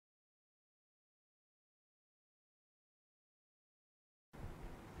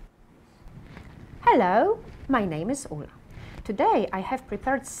Hello, my name is Ula. Today I have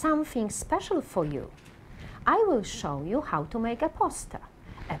prepared something special for you. I will show you how to make a poster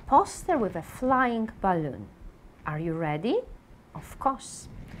with a flying balloon. Are you ready? Of course.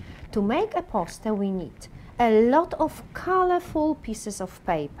 To make a poster we need a lot of colorful pieces of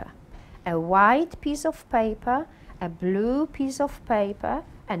paper. A white piece of paper, a blue piece of paper,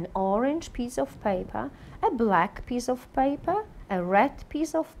 an orange piece of paper, a black piece of paper, a red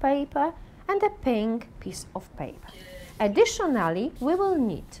piece of paper, and a pink piece of paper. Additionally, we will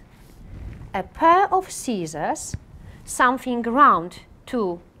need a pair of scissors, something round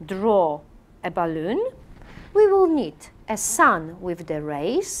to draw a balloon. We will need a sun with the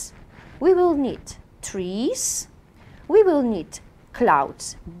rays. We will need trees. We will need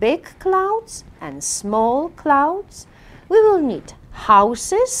clouds, big clouds and small clouds. We will need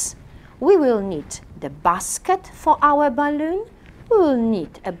houses. We will need the basket for our balloon. We will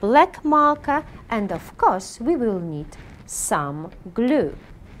need a black marker and of course we will need some glue.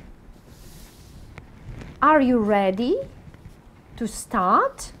 Are you ready to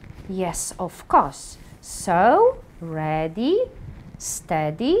start? Yes, of course. So, ready,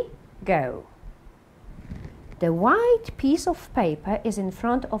 steady, go. The white piece of paper is in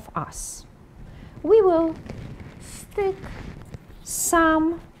front of us. We will stick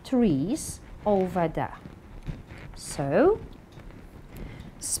some trees over there. So,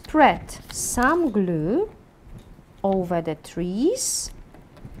 spread some glue over the trees.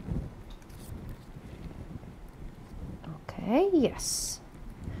 Okay, yes.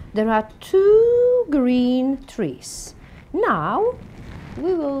 There are 2 green trees. Now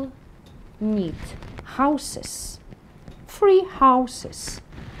we will need houses. 3 houses.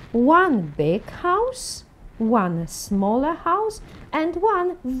 1 big house, 1 smaller house, and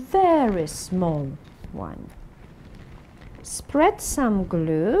 1 very small one. Spread some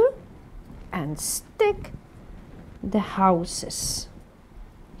glue and stick the houses.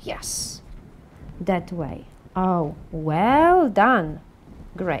 Yes, that way. Oh, well done.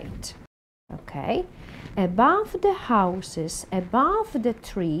 Great. Okay. Above the houses, above the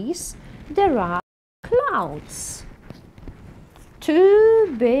trees, there are clouds.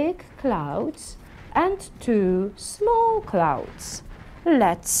 2 big clouds and 2 small clouds.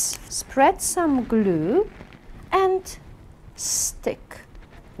 Let's spread some glue and stick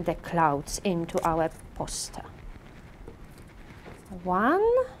the clouds into our poster. 1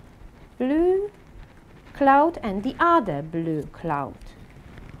 blue cloud and the other blue cloud.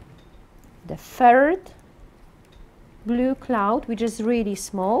 The 3rd blue cloud, which is really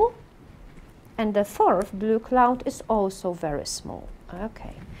small, and the 4th blue cloud is also very small.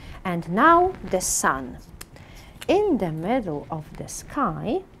 Okay, and now the sun. In the middle of the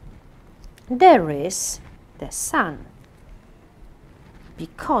sky there is the sun.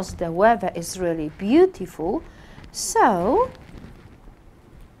 Because the weather is really beautiful, so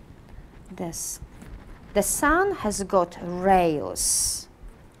the sun has got rails.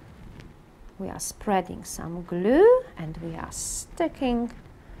 We are spreading some glue and we are sticking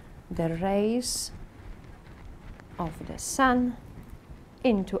the rays of the sun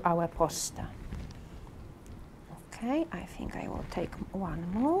into our poster. Okay, I think I will take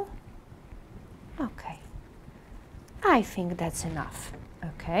 1 more. Okay, I think that's enough.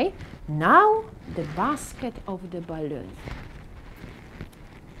 Okay, now the basket of the balloon.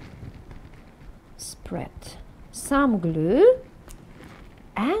 Spread some glue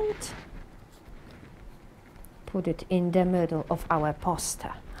and put it in the middle of our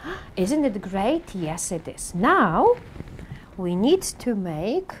poster. Isn't it great? Yes, it is. Now we need to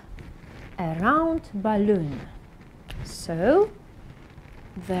make a round balloon. So,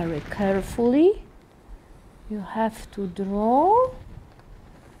 very carefully you have to draw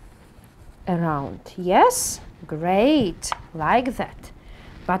around. Yes, great, like that.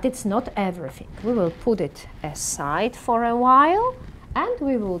 But it's not everything. We will put it aside for a while and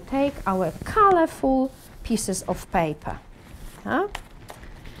we will take our colorful pieces of paper.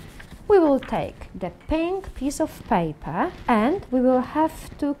 We will take the pink piece of paper and we will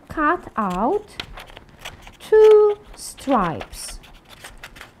have to cut out 2 stripes.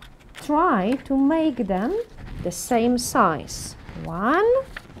 Try to make them the same size. 1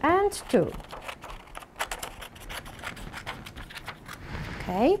 and 2.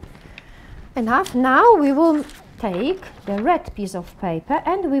 Okay, enough. Now we will take the red piece of paper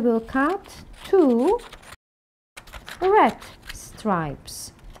and we will cut 2 red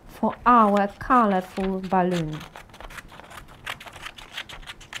stripes for our colorful balloon.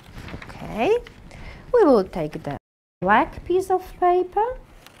 Okay, we will take the black piece of paper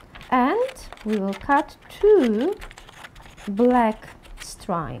and we will cut 2 black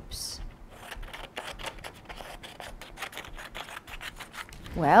stripes.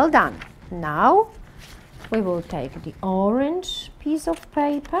 Well done. Now we will take the orange piece of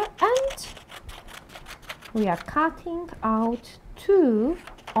paper and we are cutting out 2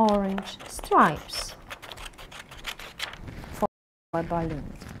 orange stripes for our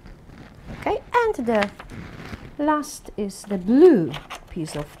balloon. Okay, and the last is the blue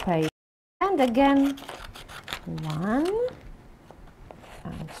piece of paper. And again, 1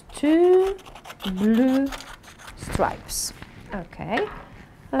 and 2 blue stripes. Okay,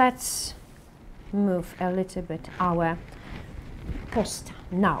 let's move a little bit our poster.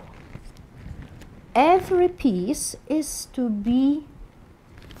 Now, every piece is to be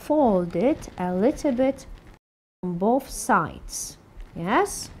folded a little bit on both sides.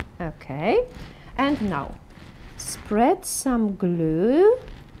 Yes? Okay. And now, spread some glue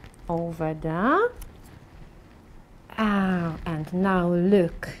over there. And now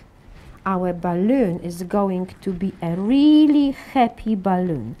look, our balloon is going to be a really happy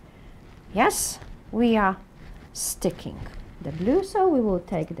balloon. Yes, we are sticking the blue, so we will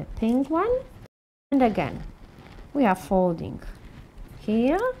take the pink one. And again, we are folding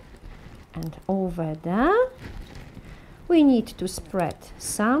here and over there. We need to spread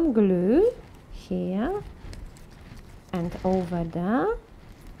some glue here and over there.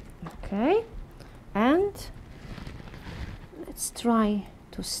 Okay, and let's try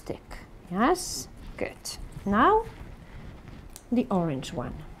to stick. Yes, good. Now the orange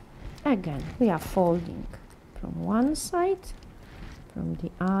one. Again, we are folding from one side, from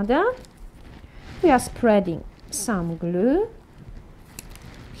the other. We are spreading some glue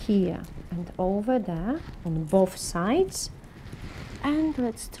here and over there on both sides. And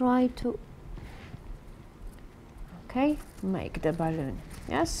let's try to, okay, make the balloon.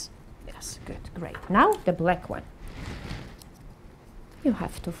 Yes, yes, good, great. Now the black one. You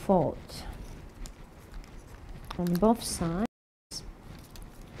have to fold on both sides.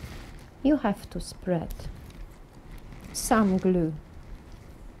 You have to spread some glue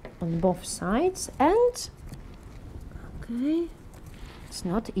on both sides and, okay, it's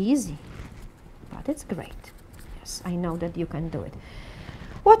not easy, but it's great. Yes, I know that you can do it.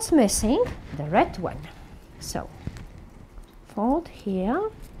 What's missing? The red one. So, fold here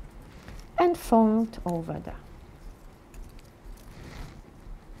and fold over there.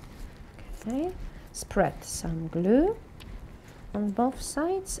 Okay, spread some glue on both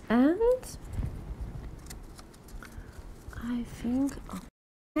sides and I think,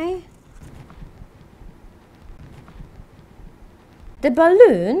 okay. The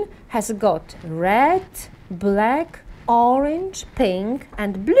balloon has got red, black, orange, pink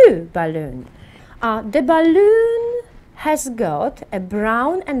and blue balloon. The balloon has got a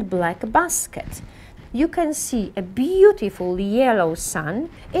brown and black basket. You can see a beautiful yellow sun.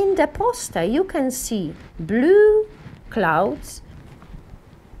 In the poster you can see blue clouds.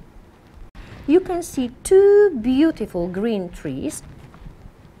 You can see 2 beautiful green trees.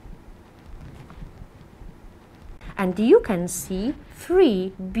 And you can see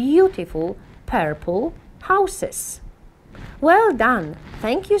 3 beautiful purple houses. Well done.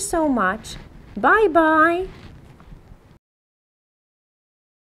 Thank you so much. Bye-bye.